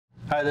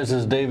Hi, this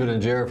is David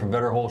and Jared from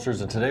Better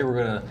Holsters, and today we're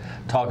going to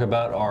talk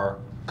about our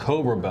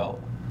Cobra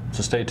Belt.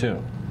 So stay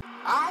tuned.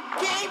 I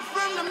came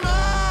from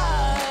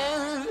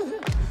the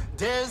mud,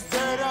 there's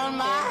dirt on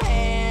my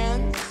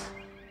hands,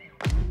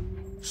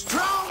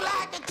 strong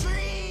like a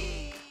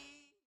tree.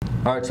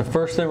 All right, so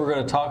first thing we're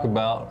going to talk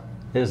about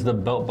is the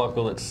belt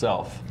buckle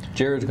itself.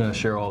 Jared's going to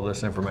share all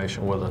this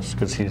information with us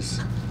because he's,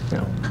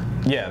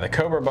 Yeah, the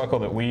Cobra buckle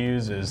that we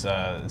use is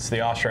it's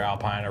the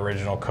Austro-Alpine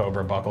original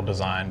Cobra buckle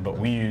design, but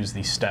we use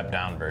the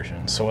step-down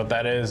version. So what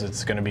that is,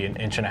 it's going to be an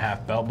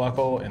 1.5-inch belt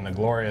buckle, and the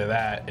glory of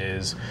that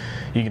is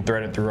you can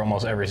thread it through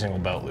almost every single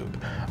belt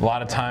loop. A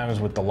lot of times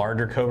with the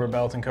larger Cobra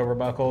belt and Cobra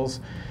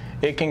buckles,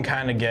 it can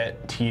kind of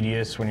get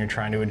tedious when you're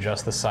trying to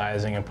adjust the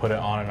sizing and put it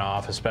on and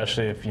off,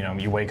 especially if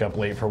you wake up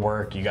late for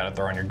work, you got to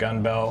throw on your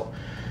gun belt.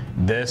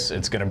 It's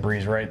going to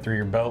breeze right through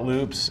your belt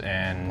loops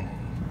and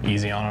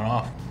easy on and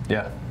off.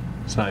 Yeah.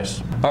 It's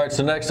nice. All right,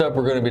 so next up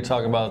we're going to be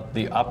talking about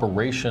the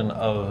operation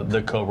of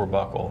the Cobra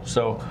buckle.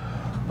 So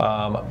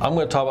I'm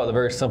going to talk about the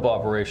very simple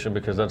operation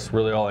because that's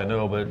really all I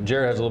know, but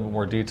Jared has a little bit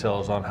more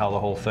details on how the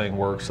whole thing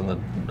works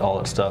and all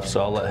that stuff, so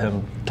I'll let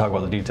him talk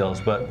about the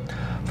details. But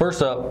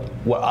first up,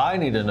 what I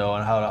need to know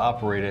on how to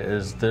operate it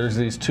is there's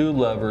these two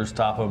levers,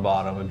 top and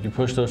bottom. If you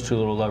push those two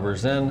little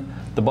levers in,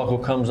 the buckle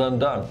comes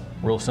undone.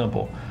 Real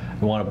simple.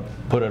 You want to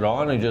put it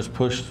on, and just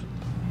push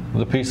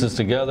the pieces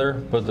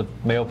together, put the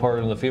male part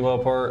and the female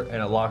part,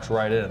 and it locks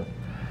right in.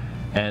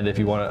 And if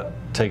you want to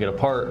take it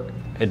apart,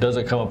 it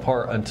doesn't come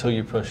apart until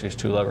you push these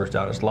two levers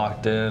down. It's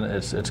locked in,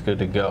 it's good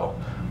to go.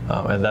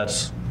 And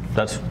that's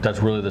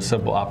really the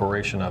simple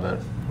operation of it.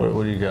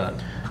 What do you got?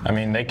 I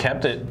mean, they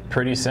kept it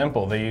pretty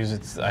simple. They use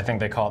it, I think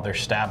they call it their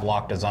stab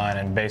lock design,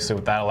 and basically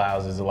what that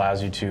allows is it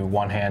allows you to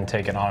one hand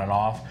take it on and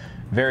off.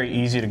 Very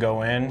easy to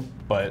go in,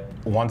 but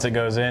once it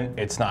goes in,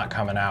 it's not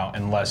coming out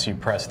unless you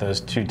press those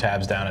two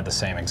tabs down at the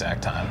same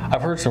exact time.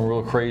 I've heard some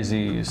real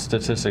crazy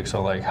statistics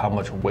on like how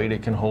much weight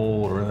it can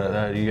hold, or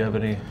that. Do you have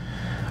any?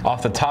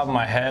 Off the top of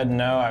my head,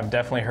 no. I've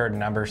definitely heard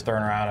numbers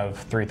thrown around of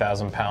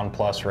 3,000 pound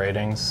plus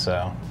ratings.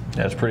 So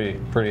yeah, it's pretty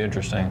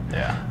interesting.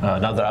 Yeah.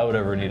 Not that I would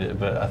ever need it,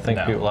 but I think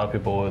No. a lot of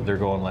people, they're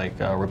going like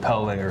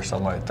rappelling or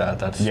something like that.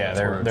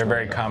 They're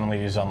very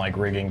commonly used on like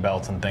rigging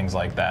belts and things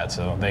like that.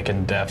 So they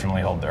can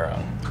definitely hold their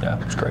own.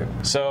 Yeah, it's great.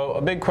 So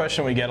a big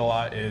question we get a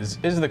lot is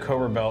the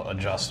Cobra belt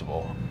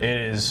adjustable? It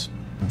is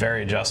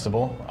very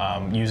adjustable.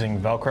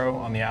 Using Velcro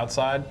on the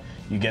outside,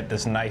 you get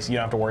this nice, you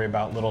don't have to worry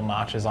about little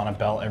notches on a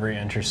belt every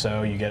inch or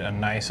so. You get a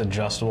nice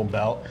adjustable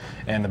belt.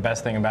 And the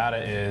best thing about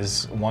it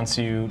is once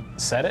you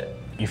set it,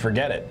 you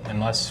forget it.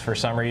 Unless for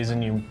some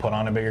reason you put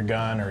on a bigger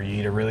gun or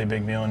you eat a really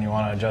big meal and you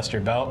want to adjust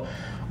your belt.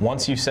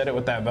 Once you set it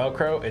with that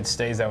Velcro, it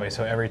stays that way.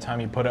 So every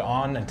time you put it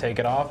on and take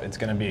it off, it's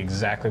going to be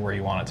exactly where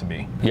you want it to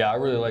be. Yeah, I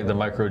really like the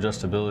micro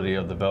adjustability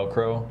of the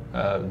Velcro.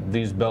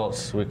 These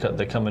belts,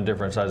 they come in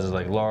different sizes,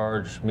 like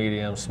large,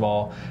 medium,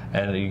 small,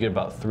 and you get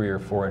about 3 or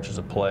 4 inches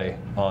of play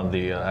on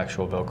the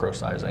actual Velcro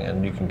sizing,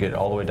 and you can get it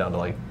all the way down to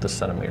like the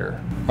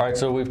centimeter. All right,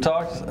 so we've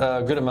talked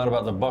a good amount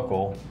about the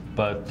buckle,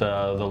 but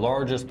the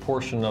largest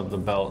portion of the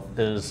belt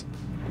is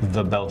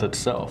the belt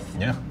itself.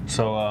 Yeah.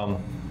 So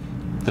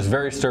it's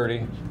very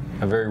sturdy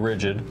and very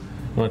rigid.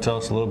 You want to tell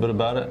us a little bit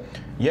about it?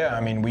 Yeah,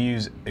 I mean, we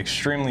use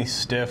extremely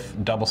stiff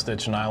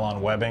double-stitch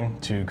nylon webbing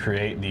to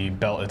create the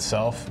belt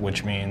itself,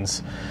 which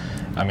means,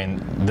 I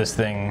mean, this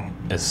thing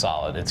is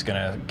solid. It's going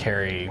to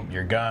carry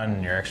your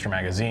gun, your extra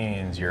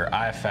magazines, your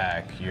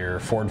IFAK, your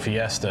Ford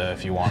Fiesta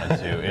if you wanted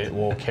to. It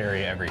will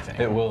carry everything.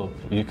 It will.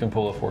 You can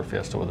pull a Ford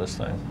Fiesta with this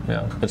thing.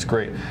 Yeah, it's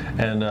great.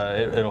 And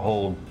it'll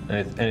hold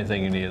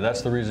anything you need.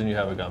 That's the reason you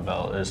have a gun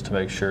belt, is to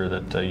make sure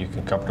that you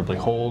can comfortably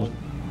hold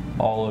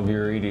all of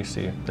your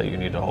EDC that you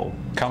need to hold.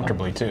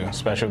 Comfortably too,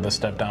 especially with the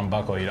step-down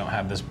buckle. You don't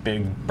have this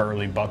big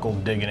burly buckle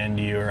digging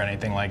into you or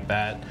anything like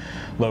that.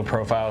 Low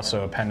profile,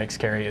 so appendix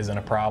carry isn't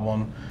a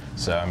problem.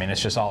 So I mean,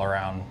 it's just all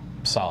around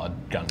solid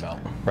gun belt.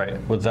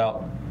 Right,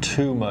 without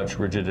too much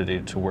rigidity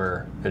to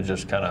where it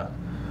just kind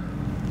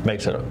of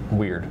makes it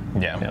weird.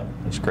 Yeah,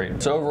 it's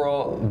great. So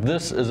overall,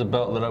 this is a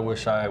belt that I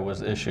wish I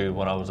was issued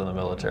when I was in the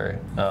military.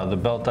 The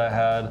belt I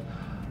had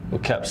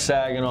kept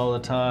sagging all the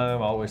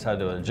time. I always had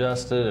to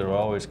adjust it. It would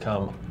always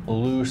come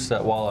loose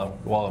while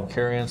I'm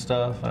carrying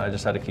stuff, and I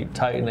just had to keep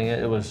tightening it.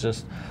 It was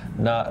just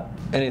not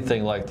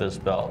anything like this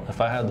belt. If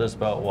I had this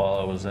belt while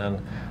I was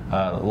in,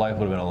 life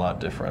would have been a lot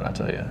different, I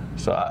tell you.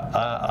 So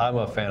I'm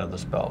a fan of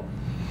this belt.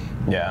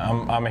 Yeah,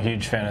 I'm a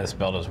huge fan of this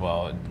belt as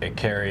well. It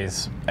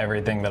carries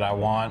everything that I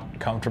want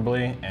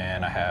comfortably,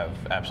 and I have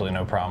absolutely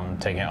no problem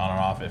taking it on and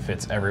off. It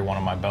fits every one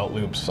of my belt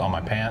loops on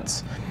my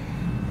pants.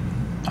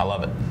 I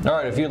love it. All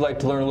right, if you'd like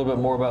to learn a little bit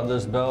more about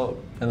this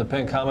belt, in the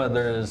pinned comment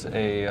there is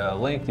a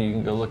link that you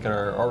can go look at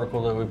our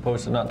article that we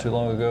posted not too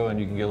long ago, and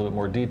you can get a little bit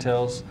more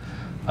details.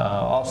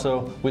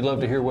 Also, we'd love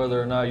to hear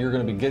whether or not you're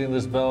going to be getting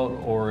this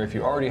belt, or if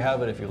you already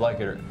have it, if you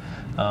like it.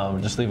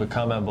 Just leave a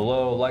comment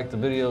below, like the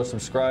video,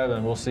 subscribe,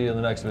 and we'll see you in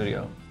the next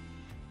video.